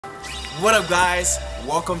What up, guys?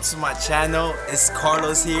 Welcome to my channel. It's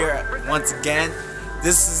Carlos here once again.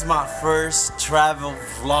 This is my first travel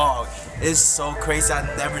vlog. It's so crazy.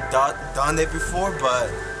 I've never done it before,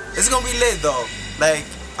 but it's gonna be lit though. Like,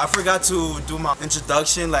 I forgot to do my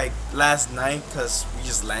introduction like last night because we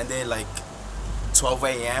just landed like 12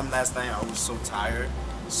 a.m. last night. I was so tired.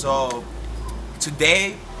 So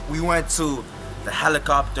today we went to the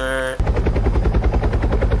helicopter.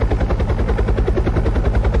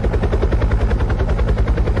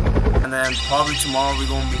 And then probably tomorrow we're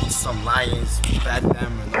gonna meet some lions, pet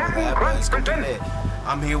them and all that, but it's gonna be lit.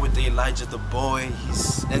 I'm here with the Elijahtheboy.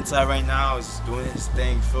 He's inside right now, he's doing his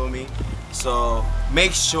thing, you feel me? So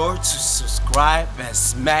make sure to subscribe and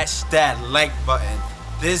smash that like button.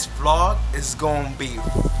 This vlog is gonna be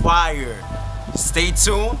fire. Stay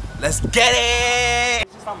tuned, let's get it!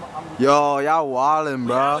 Yo, y'all wildin',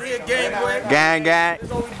 bro. Gang, gang.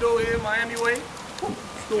 That's what we do here, Miami way.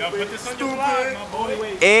 Yo, put this on your vlog, my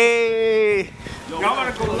boy. Hey. Y'all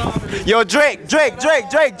gotta go live. Yo, Drake. Yo,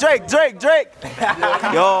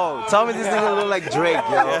 tell me this nigga look like Drake,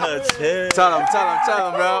 yo. Tell him,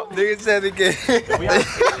 bro. Nigga said again.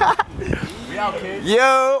 We out, kid.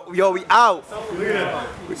 Yo, we out.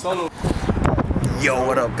 We solo. Yo,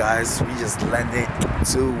 what up, guys? We just landed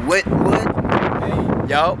to what?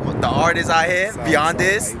 Yo, the artist out here, Beyond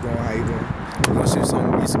This. How you doing? We're gonna shoot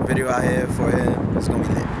some music video out here for him. It's gonna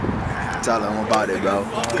be lit. Tell him about it, bro.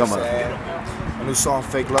 Come on. A new song,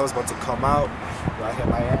 Fake Love, is about to come out. Right here in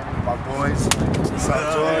Miami, my boys.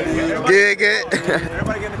 South Jordan. Gig it.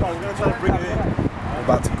 Everybody get in the car. We're gonna try to bring it in. We're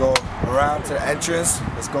about to go around to the entrance.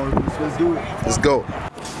 Let's go. Let's do it. Let's go.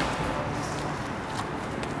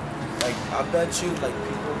 Like, I bet you, like,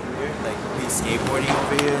 people over here, like, be skateboarding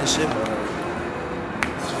over here and shit, but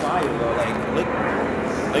it's fire, though. Like, look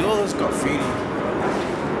all this graffiti.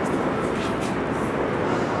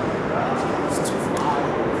 It's too fire.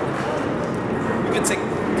 You can take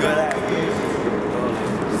good at it.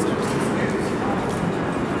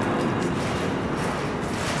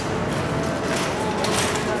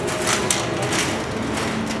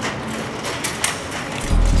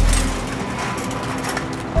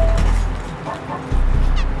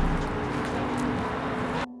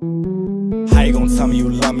 How you gonna tell me you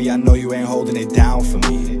love me? I know you ain't holding it down for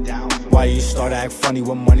me. Why you start to act funny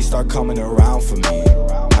when money start coming around for me?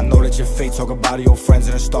 I know that you're fake, talk about your friends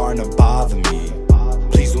and it's starting to bother me.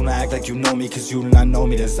 Please do not act like you know me, cause you do not know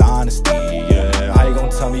me, that's honesty, yeah. How you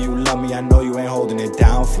gonna tell me you love me? I know you ain't holding it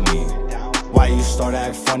down for me. Why you start to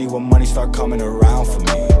act funny when money start coming around for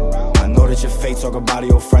me? I know that you're fake, talk about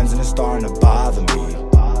your friends and it's starting to bother me.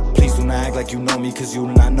 Please do not act like you know me, cause you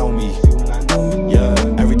do not know me. Yeah,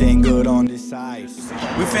 everything good on this side.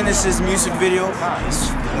 We finished this music video.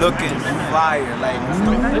 It's looking fire. Like,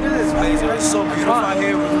 look at this place. It's so beautiful out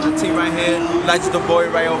here. With the team right here.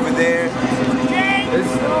 Elijahtheboy right over there.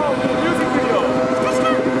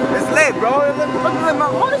 It's lit, bro. Look at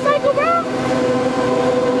my motorcycle, bro.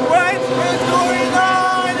 What's going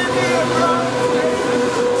on in here, bro?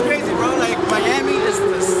 It's crazy, bro. Like, Miami is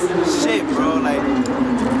the shit, bro. Like,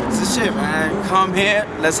 it's the shit, man. Come here,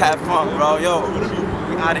 let's have fun, bro. Yo,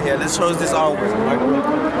 we out of here. Let's show this artwork.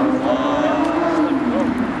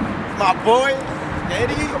 My boy,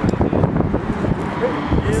 Eddie.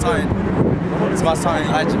 Son, it's my son,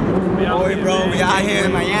 Elijah. Boy, bro, we out here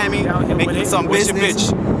in Miami making some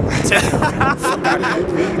business. Bro,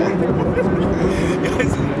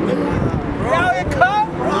 it come,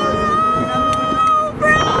 bro.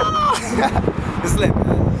 It's lit,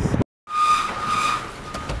 man.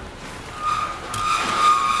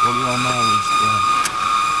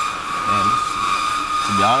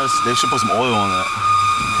 To be honest, they should put some oil on that.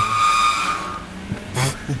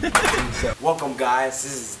 Welcome, guys.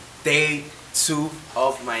 This is day 2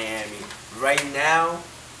 of Miami. Right now,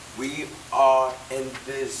 we are in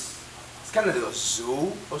this, it's kind of a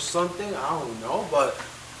zoo or something, I don't know, but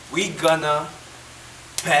we gonna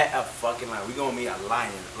pet a fucking lion. We gonna meet a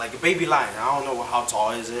lion, like a baby lion. I don't know how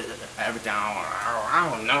tall is it, everything, I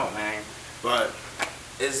don't know, man, but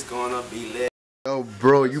it's gonna be lit. Yo,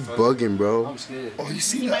 bro, you bugging, bro. I'm scared. Oh, you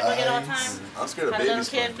see You that? might bug it all the time. I'm scared of Had a little babies.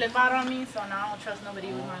 kid flip out on me, so now I don't trust nobody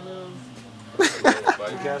with my little. You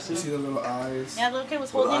see the little eyes? Yeah, the little kid was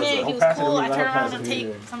holding it. He was pass it to cool. me, I let turned her around pass and it to take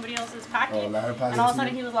you. somebody else's packet, let her pass and it all of a to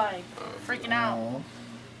sudden you. he was like freaking out. Aw.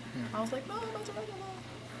 I was like, no, not to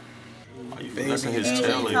You flexing his You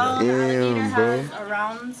tail can like tell that. the alligator Damn, bro. has a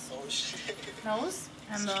round nose,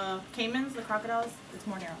 and the caimans, the crocodiles, it's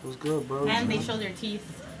more narrow. What's good, bro? And they show their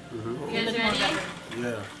teeth. You look more better.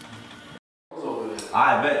 Yeah.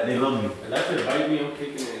 I bet they love me. That's it. Bite me, I'm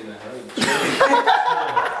kicking it in the head.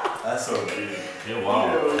 That's That's so cute. You're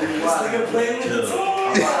wild.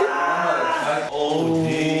 Oh,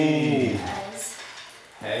 gee.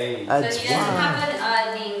 Hey. So he doesn't have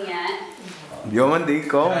a name yet. Yo mandí,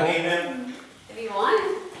 ¿cómo? If you want.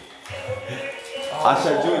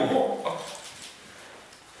 Asha Junior.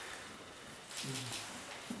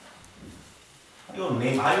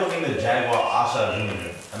 How you gonna name the Jaguar Asha Jr.?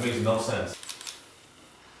 That makes no sense.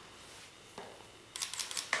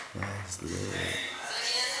 That's lit.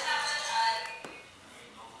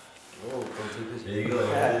 There you go.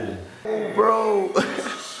 Oh, bro.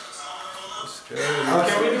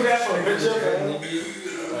 Can we do that for a picture?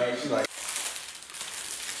 She's like,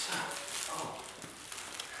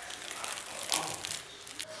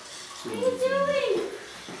 What are you doing?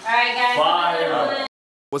 Alright, guys. Fire.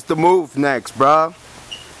 what's the move next, bro?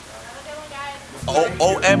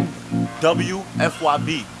 OMWFYB.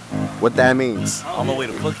 What that means? On my way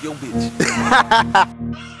to fuck your bitch.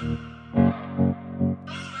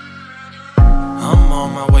 I'm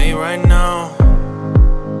on my way right now.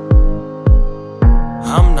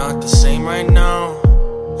 I'm not the same right now.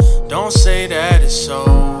 Don't say that it's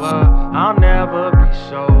over. I'll never be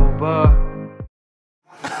sober.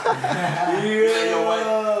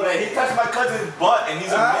 Man, he touched my cousin's butt and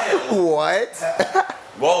he's a man. What?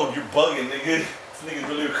 Whoa, you're bugging, nigga. This nigga's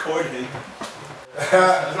really recording.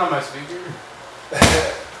 That's not my speaker.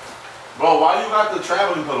 Bro, why you got the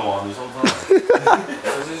traveling pillow on this whole time?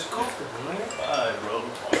 Because it's comfortable, man. Alright, bro.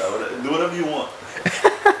 Do whatever you want.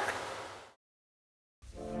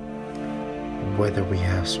 Whether we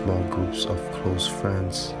have small groups of close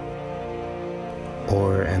friends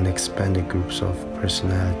or an expanded groups of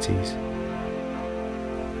personalities,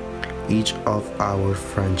 each of our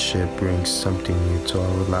friendship brings something new to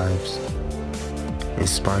our lives,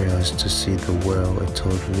 inspire us to see the world a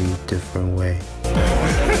totally different way.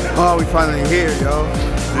 Oh, we finally here, yo.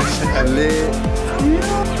 Lit.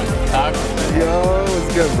 Yo,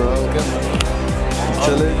 what's good, bro?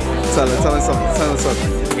 Chillin'? Tell us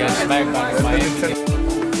something. You got smacked by Miami.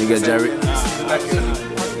 You got Jerry?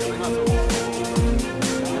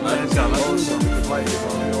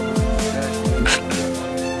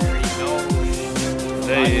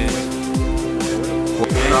 There he is.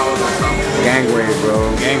 Gangway, bro.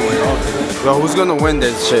 Gangway, Yo, who's gonna win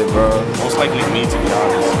this shit, bro? Most likely me, to be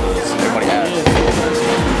honest. Everybody has.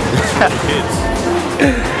 Kids.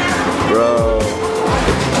 Bro.